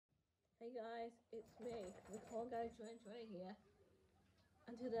Hey guys, it's me, Nicole Guy 2020 here.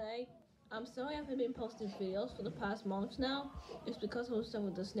 And today, I'm sorry I haven't been posting videos for the past month now. It's because I was done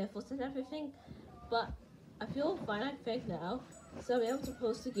with the sniffles and everything. But I feel fine, I think now. So I'll be able to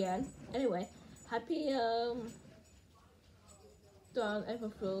post again. Anyway, happy April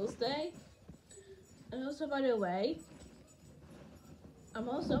Fool's Day. And also, by the way, I'm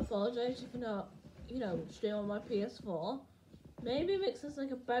also apologizing if you're not, stream on my PS4. Maybe Vix is like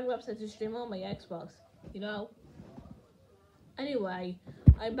a bad website to stream on my Xbox, you know? Anyway,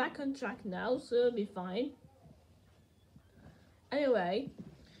 I'm back on track now, so it'll be fine. Anyway,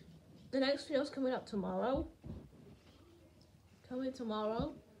 the next video's coming up tomorrow.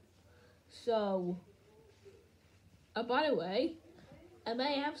 So, by the way, I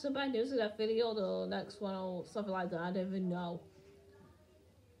may have some bad news in that video, the next one or something like that, I don't even know.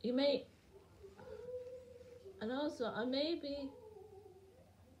 And also, I may be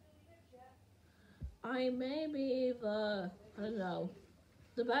either, I don't know.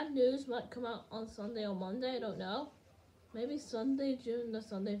 The bad news might come out on Sunday or Monday, I don't know. Maybe Sunday during the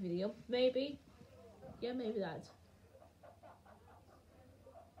Sunday video, maybe. Yeah, maybe that.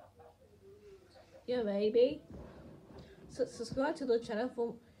 Yeah, maybe. So subscribe to the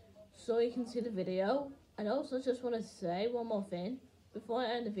channel so you can see the video. And also just want to say one more thing before I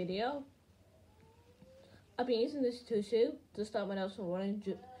end the video. I've been using this tissue to stop my nose from running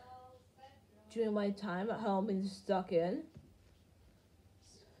during my time at home being stuck in.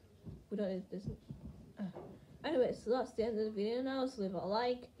 We don't need this. Anyway, so that's the end of the video now. So leave a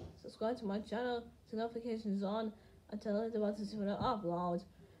like, subscribe to my channel, turn notifications on, and tell everyone to see when I upload.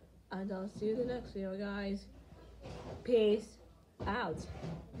 And I'll see you in the next video, guys. Peace out.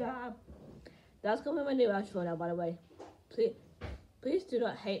 That's gonna be my new outro now, by the way. Please do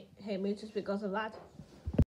not hate me just because of that.